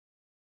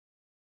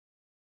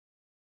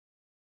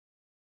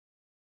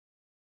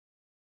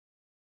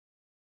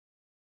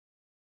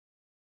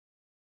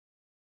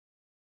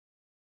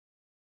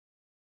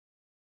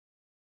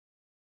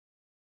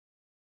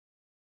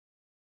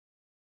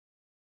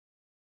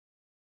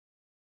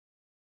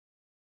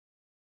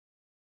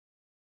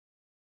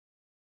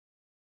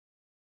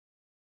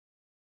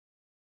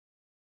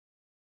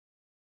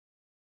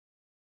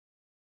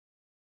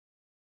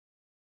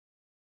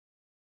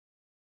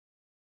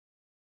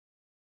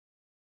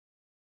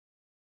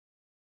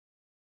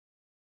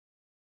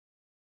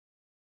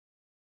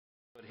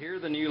Here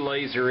the new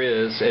laser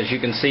is. As you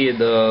can see,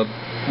 the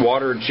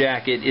water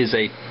jacket is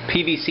a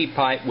PVC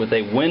pipe with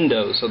a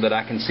window so that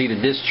I can see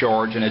the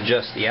discharge and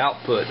adjust the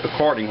output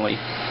accordingly.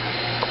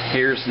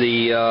 Here's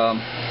the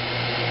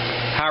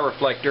high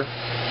reflector.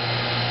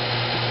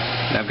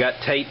 And I've got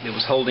tape that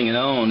was holding it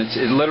on. It's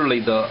literally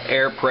the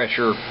air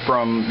pressure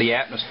from the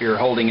atmosphere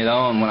holding it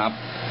on when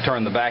I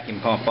turn the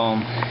vacuum pump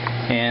on.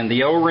 And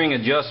the O-ring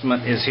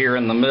adjustment is here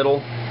in the middle,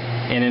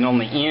 and then on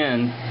the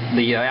end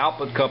the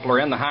output coupler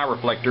and the high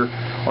reflector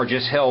are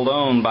just held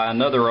on by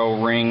another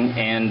O-ring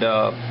and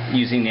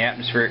using the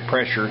atmospheric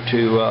pressure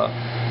to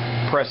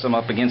press them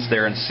up against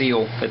there and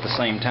seal at the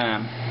same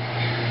time.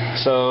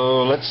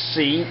 So let's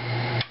see.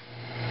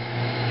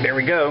 There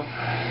we go.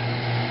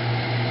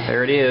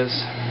 There it is.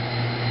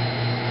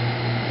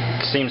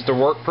 It seems to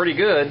work pretty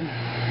good.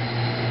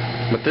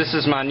 But this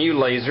is my new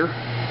laser.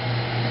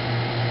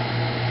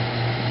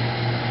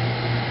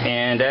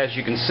 And as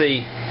you can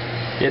see,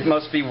 it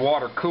must be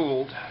water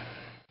cooled.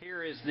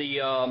 Here is the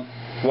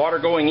water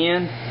going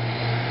in.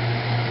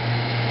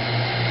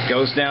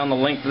 Goes down the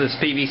length of this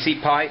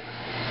PVC pipe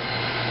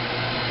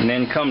and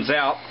then comes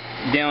out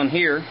down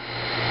here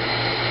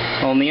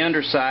on the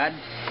underside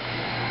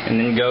and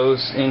then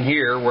goes in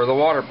here where the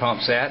water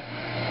pump's at.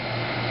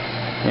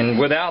 And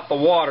without the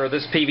water,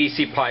 this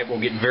PVC pipe will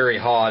get very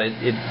hot.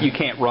 You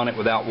can't run it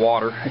without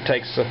water. It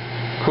takes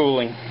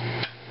cooling.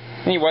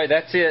 Anyway,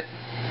 that's it.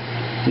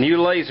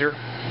 New laser.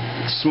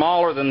 It's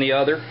smaller than the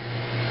other.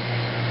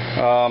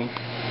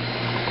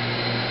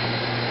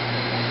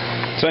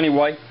 So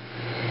anyway,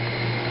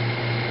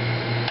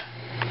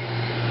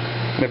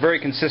 a very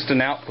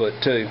consistent output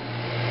too.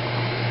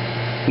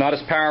 Not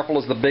as powerful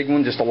as the big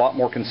one, just a lot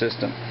more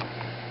consistent.